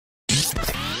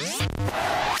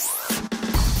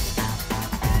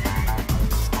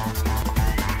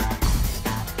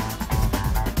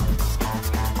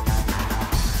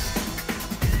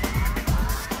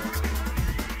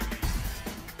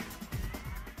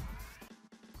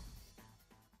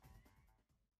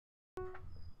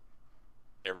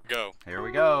Here we go. Here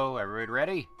we go. Everybody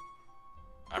ready?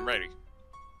 I'm ready.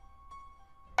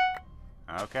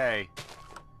 Okay.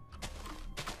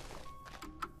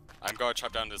 I'm going to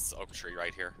chop down this oak tree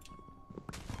right here.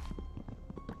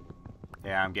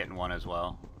 Yeah, I'm getting one as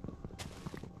well.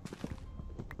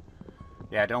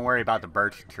 Yeah, don't worry about the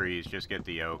birch trees. Just get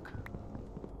the oak.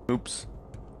 Oops.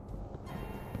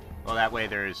 Well, that way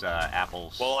there's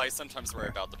apples. Well, I sometimes worry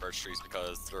about the birch trees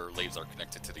because their leaves are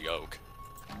connected to the oak.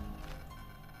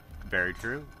 Very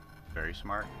true. Very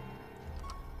smart.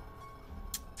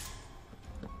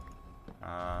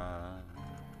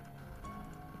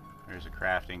 There's a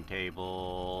crafting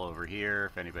table over here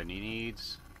if anybody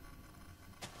needs.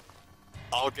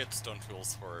 I'll get stone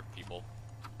tools for people.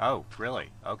 Oh, really?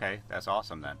 Okay, that's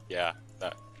awesome then. Yeah,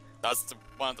 that's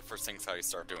one of the first things I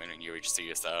start doing in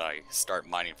UHC is that I start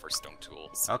mining for stone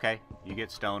tools. Okay, you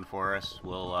get stone for us.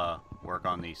 We'll work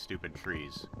on these stupid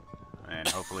trees and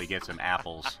hopefully get some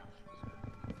apples.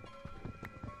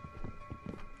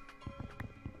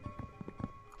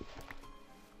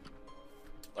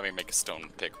 Let me make a stone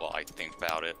pick while I think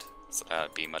about it, so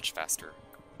that'd be much faster.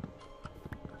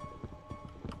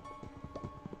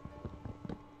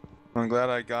 I'm glad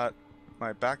I got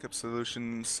my backup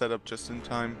solution set up just in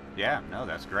time. Yeah, no,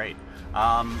 that's great.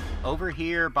 Over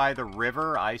here by the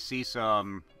river, I see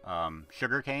some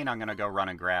sugarcane. I'm gonna go run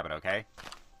and grab it, okay?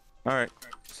 Alright.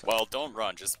 Well, don't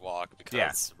run, just walk,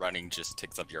 because running just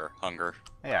takes up your hunger.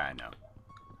 Yeah, I know.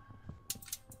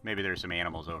 Maybe there's some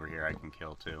animals over here I can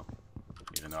kill too.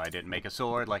 Even though I didn't make a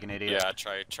sword like an idiot. Yeah,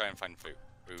 try and find food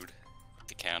if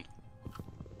you can.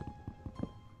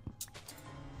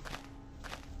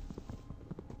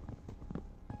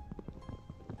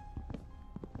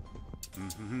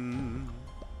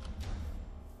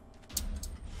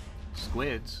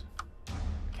 Squids.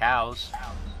 Cows.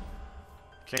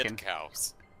 Chicken. Get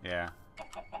cows. Yeah.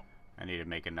 I need to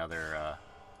make another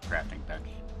crafting bench.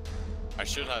 I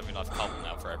should have enough cobble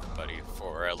now for everybody,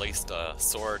 for at least a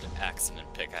sword, axe, and a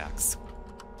pickaxe.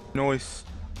 Nice.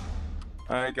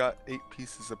 I got 8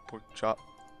 pieces of pork chop.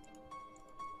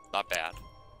 Not bad.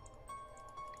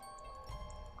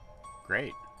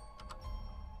 Great.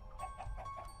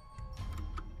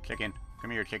 Chicken.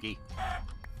 Come here, chickie.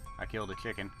 I killed a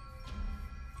chicken.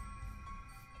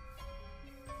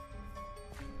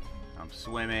 I'm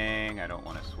swimming. I don't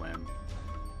want to swim.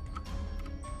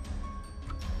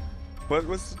 What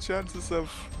was the chances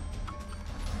of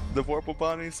the Vorpal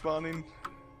Bonnie spawning?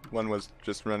 One was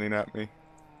just running at me.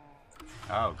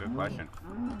 Oh, good question.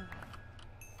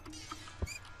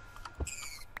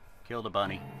 Killed a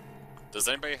bunny. Does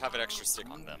anybody have an extra stick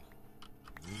on them?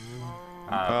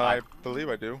 I believe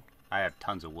I do. I have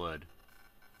tons of wood.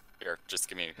 Here, just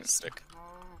give me a stick.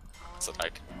 So that I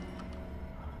can...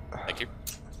 Thank you.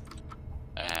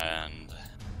 And...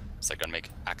 So I gotta make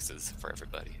axes for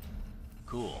everybody.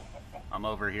 Cool. I'm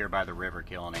over here by the river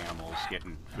killing animals,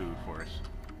 getting food for us.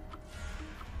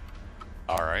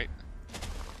 Alright.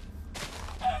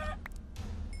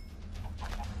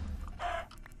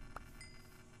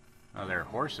 Oh, there are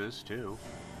horses, too.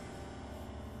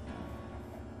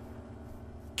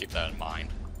 Keep that in mind.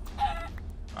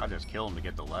 I'll just kill them to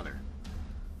get the leather.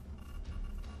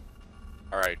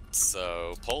 Alright,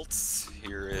 so Pulse,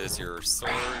 here is your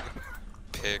sword,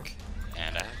 pick,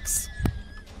 and axe.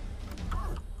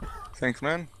 Thanks,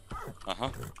 man. Uh-huh.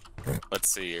 Let's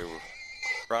see.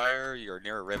 Friar, you're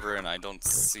near a river, and I don't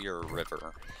see a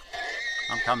river.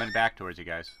 I'm coming back towards you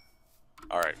guys.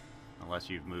 Alright. Unless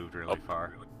you've moved really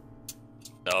far.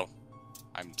 No.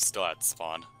 I'm still at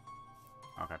spawn.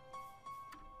 Okay.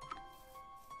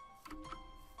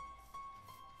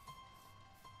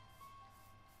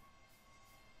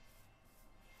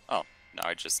 Oh, now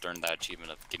I just earned that achievement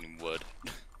of getting wood.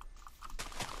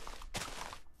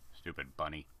 Stupid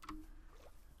bunny.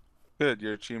 Good,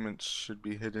 your achievements should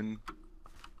be hidden.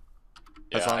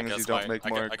 Yeah, As long as you don't make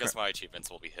more. I guess my achievements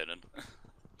will be hidden.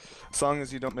 As long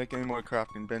as you don't make any more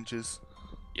crafting benches.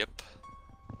 Yep.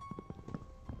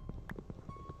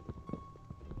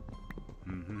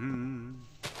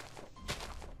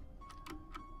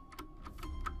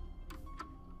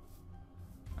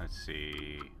 Let's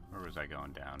see. Where was I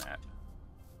going down at?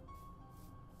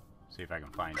 See if I can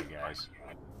find you guys.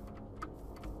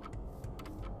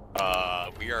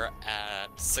 We are at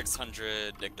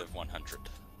 600, negative 100.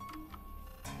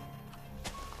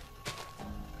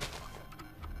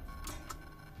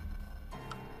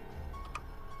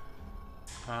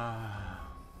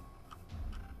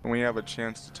 When we have a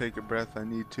chance to take a breath, I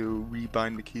need to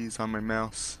rebind the keys on my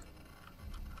mouse.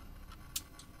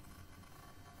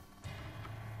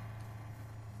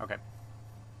 Okay.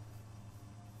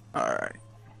 Alright.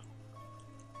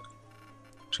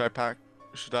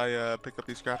 Should I pick up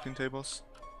these crafting tables?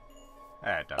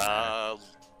 It doesn't matter.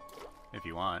 If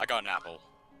you want. I got an apple.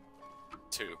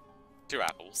 Two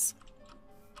apples.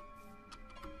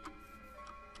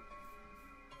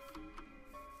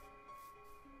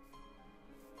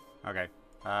 Okay.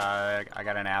 I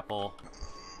got an apple,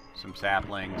 some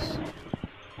saplings.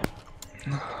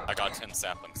 I got 10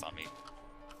 saplings on me.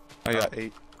 I got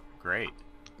 8. Great.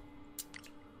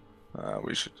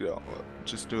 We should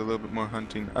just do a little bit more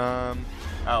hunting. Oh,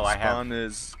 I have. Spawn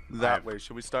is that way.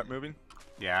 Should we start moving?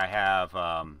 Yeah, I have.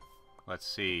 Let's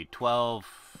see, 12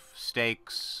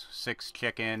 steaks, 6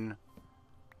 chicken.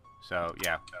 So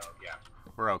yeah,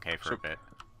 we're okay for a bit.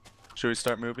 Should we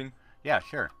start moving? Yeah,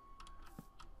 sure.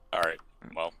 Alright,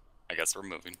 well, I guess we're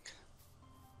moving.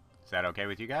 Is that okay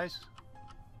with you guys?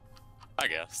 I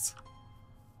guess.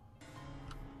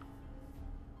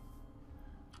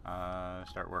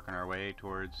 Start working our way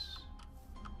towards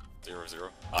 0, 0.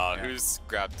 Yeah. Who's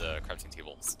grabbed the crafting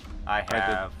tables? I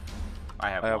have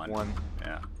have one.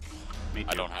 Yeah. Me too.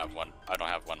 I don't have one. I don't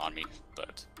have one on me,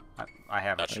 but I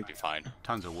have that should be fine.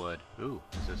 tons of wood. Ooh,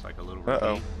 is this like a little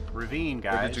Uh-oh. ravine? Ravine,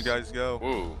 guys. Where did you guys go?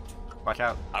 Ooh, Watch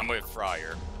out. I'm with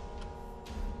Friar.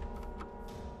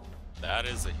 That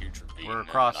is a huge ravine. We're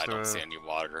across and I don't the- see any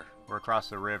water. We're across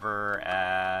the river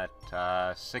at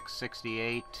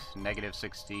 668,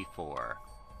 -64.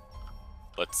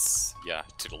 Let's, yeah,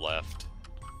 to the left.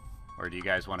 Or do you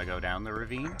guys want to go down the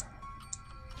ravine?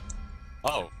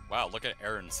 Oh, wow, look at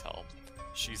Erin's health.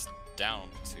 She's down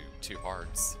to 2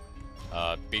 hearts.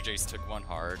 BJ's took 1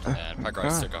 heart, and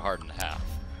Pygar's took a heart and a half.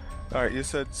 Alright, you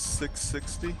said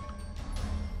 660?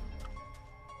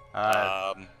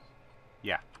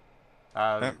 Yeah.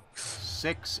 X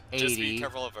 680. Just be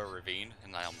careful of a ravine,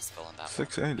 and I almost fell in that one.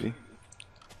 680.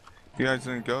 You guys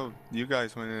didn't go. You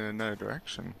guys went in another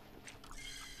direction.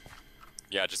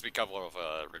 Yeah, just be careful of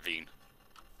a ravine.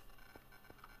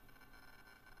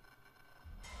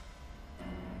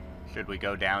 Should we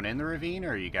go down in the ravine,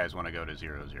 or you guys want to go to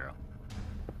 0, 0?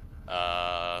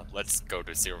 Let's go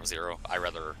to 0, 0. I'd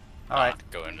rather Alright.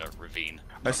 not go in a ravine.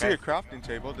 I see Okay. a crafting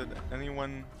table. Did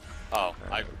anyone? Oh, that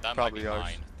might probably be ours.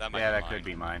 mine. That might Yeah, be that mine. could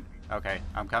be mine. Okay,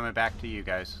 I'm coming back to you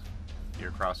guys. You're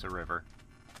across the river.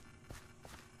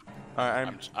 I'm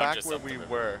I'm back just where up the we river.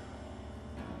 were.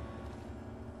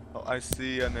 Oh, I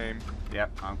see a name.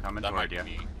 Yep, I'm coming That might toward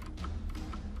be you. me.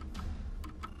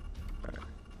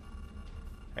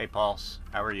 Hey, Pulse,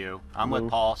 how are you? I'm Hello. with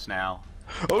Pulse now.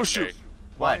 Oh shoot! Okay.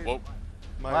 What? Whoa.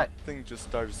 My What? thing just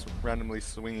starts randomly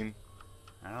swinging.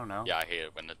 I don't know. Yeah, I hate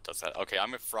it when it does that. Okay,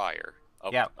 I'm a Friar.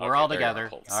 Oh, Yeah, we're okay, all there you are, together.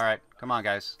 Pulse. All right, come on,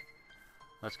 guys.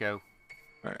 Let's go.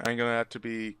 Alright, I'm gonna have to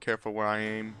be careful where I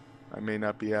aim. I may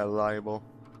not be reliable.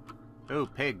 Ooh,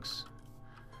 pigs.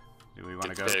 Do we want to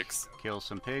Get go the pigs. kill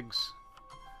some pigs?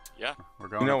 Yeah, We're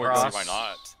going know, we're across. why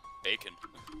not? Bacon.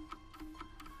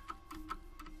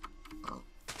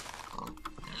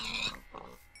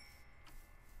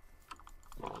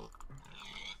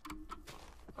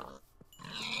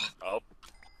 Oh,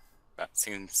 that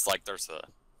seems like there's a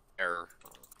error.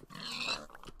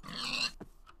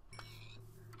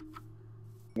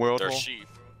 World There's hole? sheep.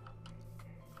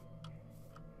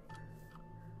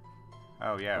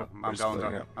 Oh yeah, Oh, we're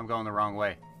splitting up. I'm going the wrong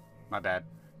way. My bad.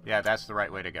 Yeah, that's the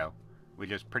right way to go. We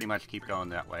just pretty much keep going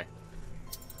that way.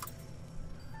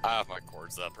 I have my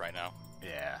cords up right now.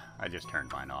 Yeah, I just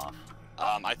turned mine off.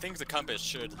 I think the compass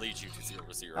should lead you to 0,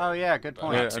 0. Oh yeah, good but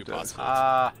point. Yeah, not too it does.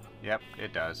 possible. Yep,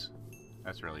 it does.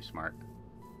 That's really smart.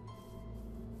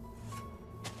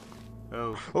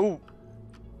 Oh, Oh!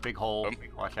 big hole.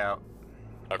 Watch out.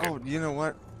 Okay. Oh, you know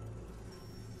what?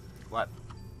 What?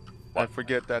 I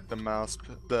forget that the mouse,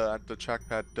 the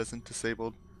trackpad doesn't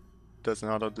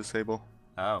auto disable.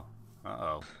 Oh.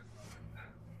 Uh-oh.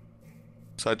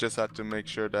 So I just have to make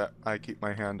sure that I keep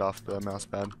my hand off the mouse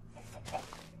pad.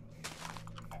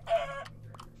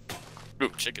 Ooh,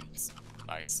 chickens.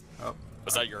 Nice. Oh.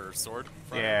 Was that your sword?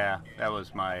 Friar? Yeah, that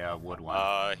was my wood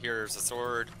one. Here's a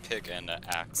sword, pick, and an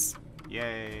axe.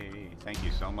 Yay! Thank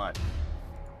you so much.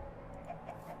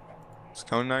 It's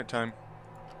coming nighttime.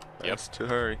 Yep. Best to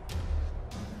hurry.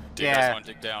 Do you Yeah. guys want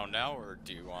to dig down now, or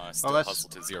do you want to still let's- hustle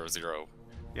to 0, 0?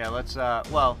 Yeah, let's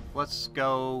let's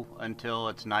go until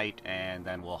it's night, and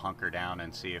then we'll hunker down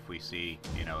and see if we see,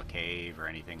 you know, a cave or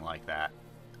anything like that.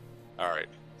 Alright.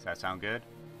 Does that sound good?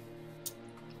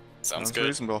 Sounds good.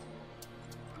 reasonable.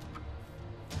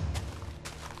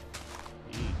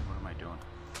 What am I doing?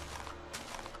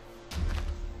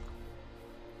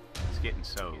 It's getting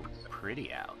so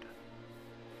pretty out.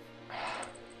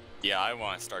 Yeah, I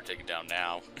want to start taking down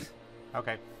now.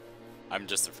 Okay. I'm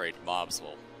just afraid mobs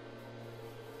will.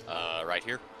 Right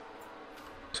here.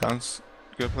 Sounds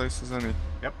good place as any.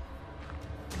 Yep.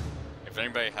 If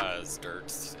anybody has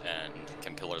dirt and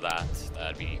can pillar that,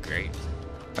 that'd be great.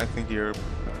 I think you're...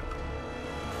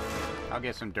 I'll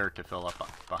get some dirt to fill up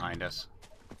behind us.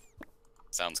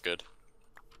 Sounds good.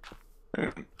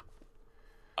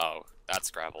 Oh, that's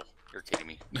gravel. You're kidding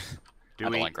me. I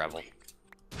don't like gravel.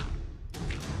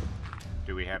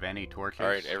 Do we have any torches?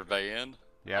 Alright, everybody in?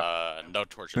 Yeah. No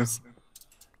torches.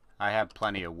 I have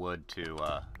plenty of wood to,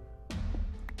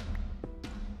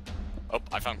 Oh,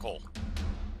 I found coal.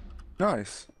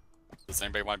 Nice. Does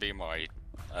anybody want to be my,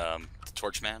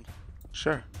 torch man?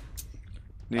 Sure.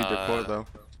 Need your core, though.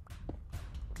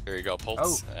 Here you go,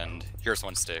 Pulse, and here's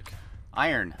one stick.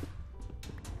 Iron.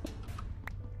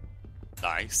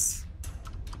 Nice.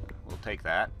 We'll take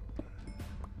that.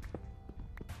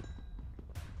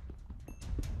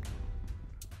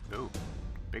 Ooh,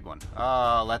 big one.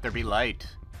 Oh, let there be light.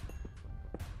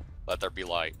 Let there be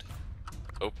light.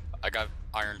 Oh, I got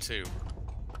iron too.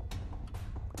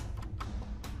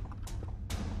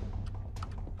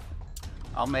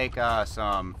 I'll make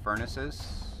some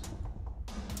furnaces.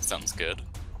 Sounds good.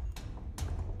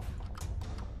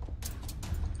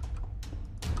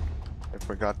 I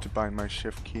forgot to buy my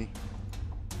shift key.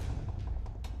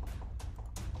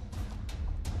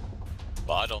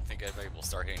 Well, I don't think anybody will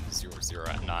start hitting 0-0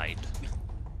 at night.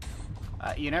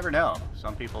 You never know.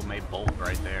 Some people may bolt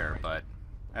right there, but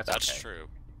that's okay. True.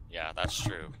 Yeah, that's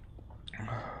true.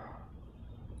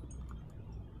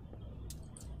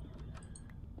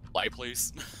 Light,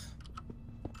 please.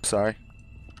 Sorry.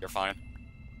 You're fine.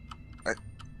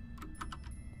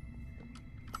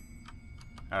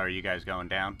 Are you guys going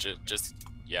down? Just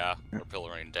yeah, we're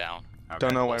pillaring down. Okay.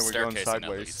 Don't know why we're going Staircasing at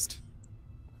sideways. least.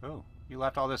 Oh, you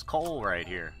left all this coal right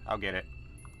here. I'll get it.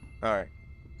 Alright.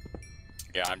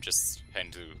 Yeah, I'm just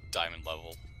heading to diamond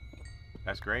level.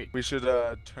 That's great. We should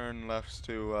turn left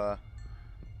to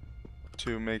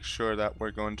make sure that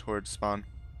we're going towards spawn.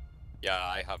 Yeah,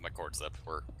 I have my cords up.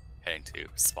 We're heading to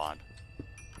spawn.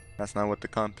 That's not what the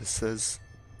compass says.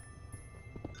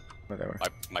 Whatever.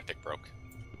 My pick broke.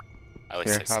 At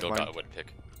least Here, I have still mine. got a wood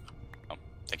pick. Oh,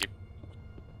 thank you.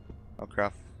 I'll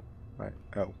craft. Right.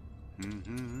 Oh.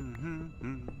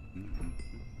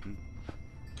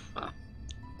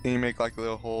 Can you make like a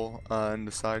little hole in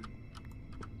the side?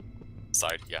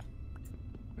 Side, yeah.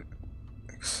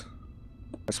 Thanks.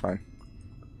 That's fine.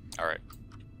 Alright.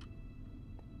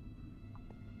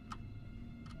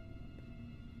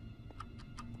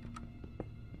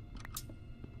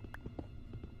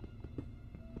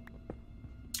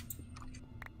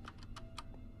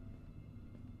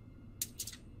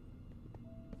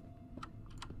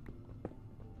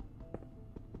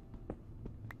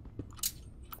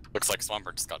 Looks like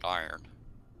Swampert just got iron.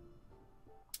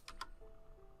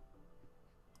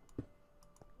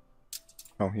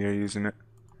 Oh, you're using it?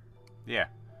 Yeah.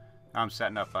 I'm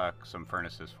setting up some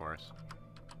furnaces for us.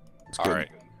 Alright.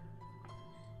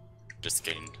 Just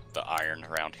getting the iron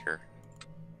around here.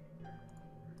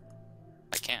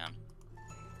 I can.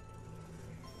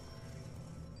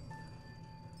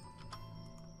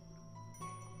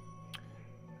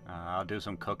 I'll do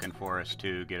some cooking for us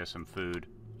too, get us some food.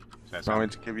 Does that Want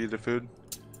me sound... to give you the food?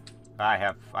 I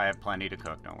have plenty to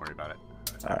cook, don't worry about it.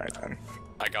 Alright then.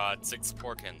 I got 6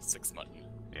 pork and 6 mutton.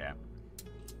 Yeah.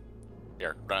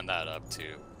 Here, run that up to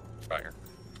Friar.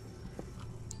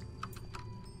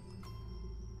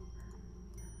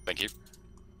 Thank you.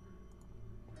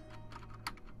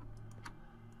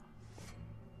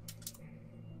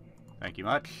 Thank you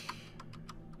much.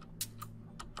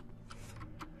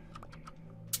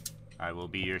 I will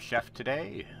be your chef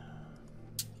today.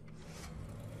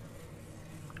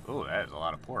 Oh, that is a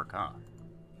lot of pork, huh?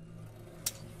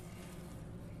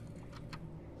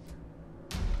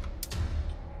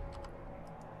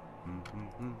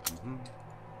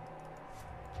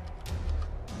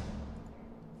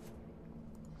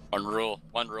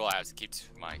 One rule I have to keep to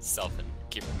myself and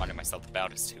keep reminding myself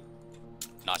about is to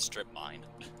not strip mine.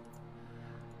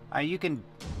 You can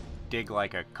dig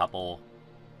like a couple,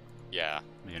 Yeah.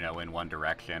 you know, in one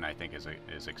direction. I think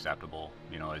is acceptable.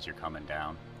 You know, as you're coming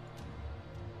down.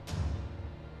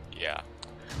 Yeah.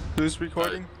 Who's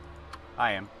recording?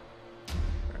 I am.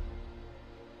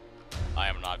 I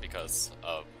am not because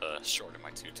of the short of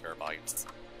my 2 terabytes.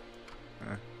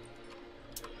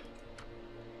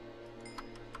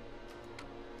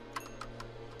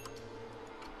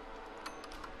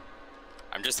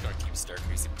 I'm just going to keep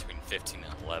staircasing between 15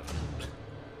 and 11.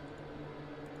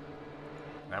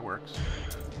 That works.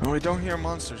 Well, we don't hear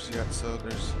monsters yet, so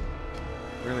there's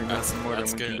really nothing more than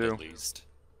we can do. At least.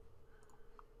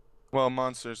 Well,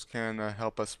 monsters can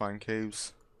help us find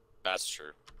caves. That's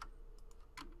true.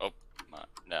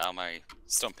 No, my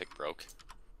stone pick broke.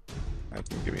 I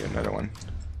can give you another one.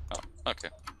 Oh, okay.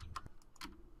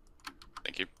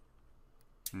 Thank you.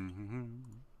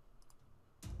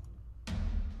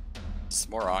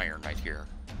 Some more iron right here.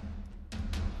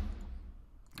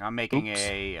 I'm making Oops.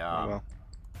 a Oh, well.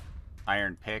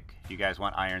 iron pick. You guys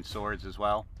want iron swords as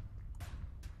well?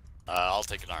 I'll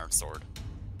take an iron sword.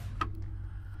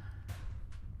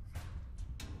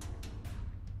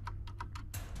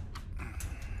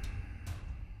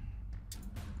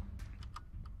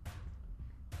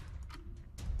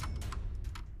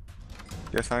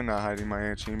 Guess I'm not hiding my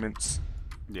achievements.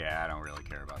 Yeah, I don't really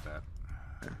care about that.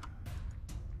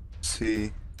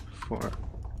 C4.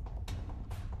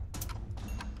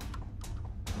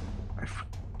 I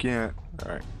forget.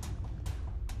 Alright.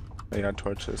 I got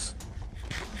torches.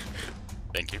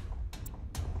 Thank you.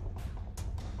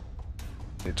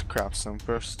 Need to craft some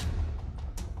first.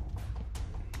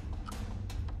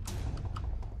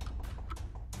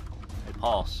 Hey,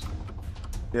 Pulse.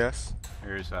 Yes?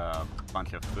 Here's a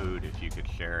bunch of food if you could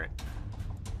share it.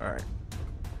 Alright.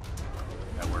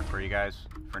 That work for you guys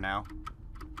for now?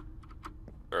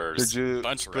 There's Did you a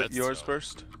bunch of split yours redstone.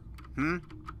 first? Hmm?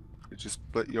 Did you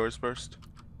split yours first?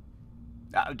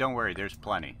 Don't worry, there's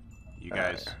plenty. You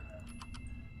guys, Alright.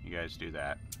 you guys do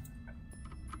that.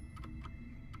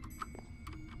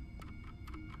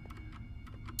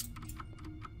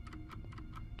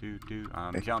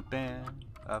 I'm Hey. jumping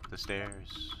up the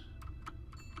stairs.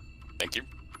 Thank you.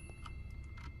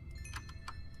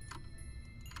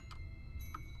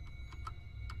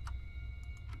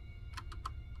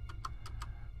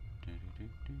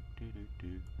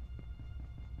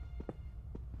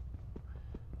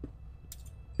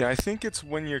 Yeah, I think it's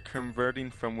when you're converting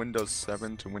from Windows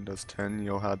 7 to Windows 10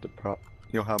 you'll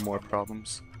have more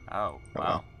problems. Oh, Oh, wow.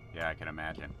 well. Yeah, I can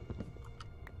imagine.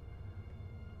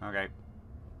 Okay.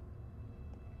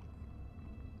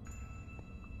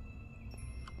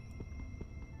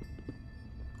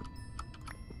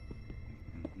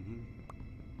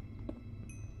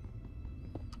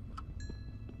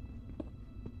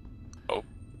 Oh.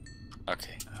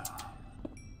 Okay.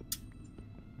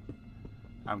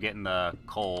 I'm getting the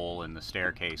coal and the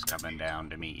staircase coming down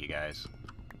to meet you guys.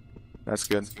 That's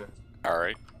good.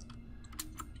 Alright.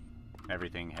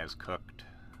 Everything has cooked.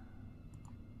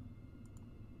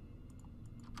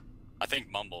 I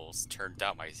think Mumbles turned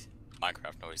out my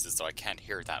Minecraft noises so I can't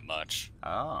hear that much.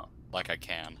 Oh, Like I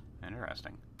can.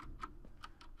 interesting.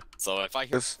 So if I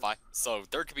hear Yes. so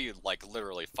there could be like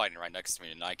literally fighting right next to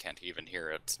me and I can't even hear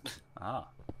it. Ah,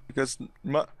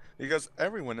 Because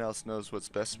everyone else knows what's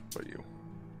best for you.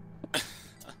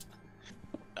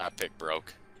 That pick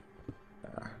broke.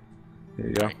 Here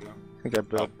you go. Okay. I think I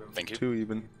built Thank you. 2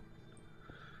 even.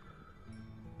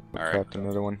 Alright. Craft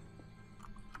another one.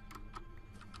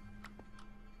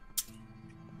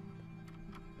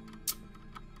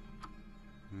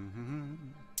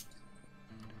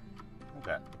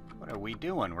 What are we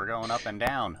doing? We're going up and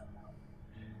down.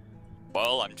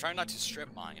 Well, I'm trying not to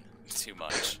strip mine too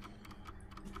much.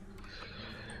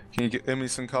 Can you give me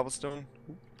some cobblestone?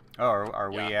 Oh, are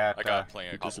we Yeah, at? I got plenty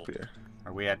You of cobble. disappear.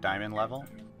 Are we at diamond level?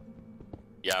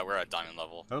 Yeah, we're at diamond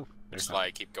level. Oh, Which there's is why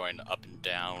I keep going up and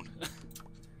down.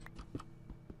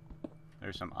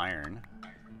 there's some iron.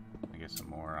 I get some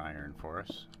more iron for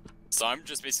us. So I'm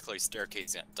just basically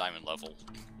staircasing at diamond level.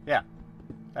 Yeah,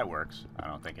 that works. I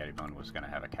don't think anyone was gonna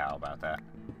have a cow about that.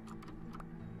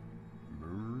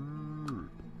 Brrr.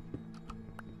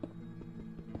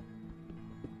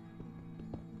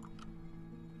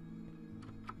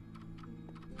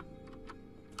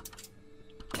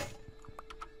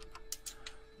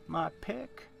 My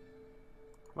pick.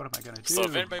 What am I gonna do? So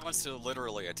if anybody wants to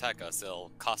literally attack us,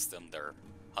 it'll cost them their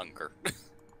hunger.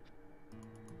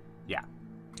 Yeah,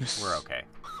 we're okay.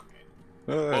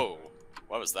 Whoa,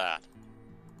 what was that?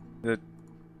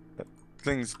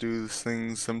 Things do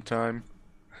things sometime.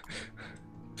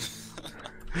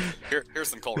 Here's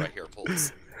some coal right here,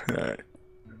 Pulse. Alright.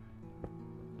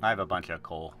 I have a bunch of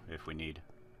coal if we need.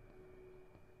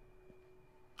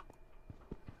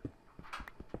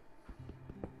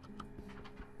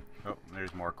 Oh,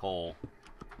 there's more coal.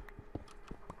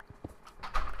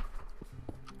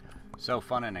 So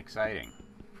fun and exciting.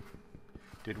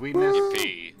 Did we miss?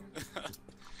 Yippee.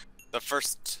 The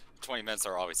first 20 minutes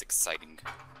are always exciting.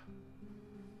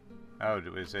 Oh,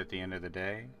 was it the end of the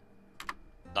day?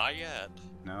 Not yet.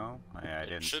 No, I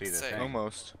didn't should see the say. thing.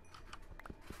 Almost.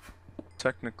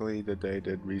 Technically, the day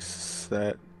did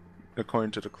reset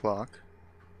according to the clock.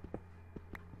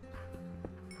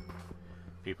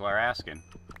 People are asking.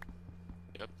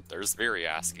 Yep, there's Viri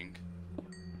asking.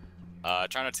 Try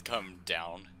not to come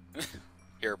down.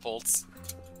 Here, Pulse.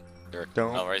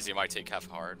 Don't. Otherwise, you might take half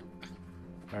hard.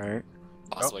 Alright.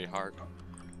 Possibly hard.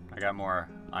 I got more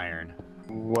iron.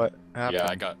 What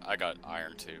happened? Yeah, I got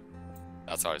iron too.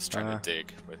 That's why I was trying to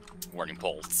dig with warning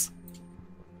bolts.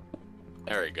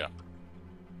 There you go.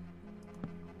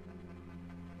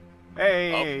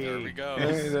 Hey! Oh, there we go.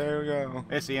 Hey, there we go.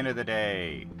 It's the end of the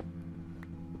day.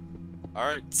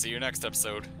 Alright, see you next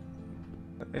episode.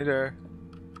 Hey there.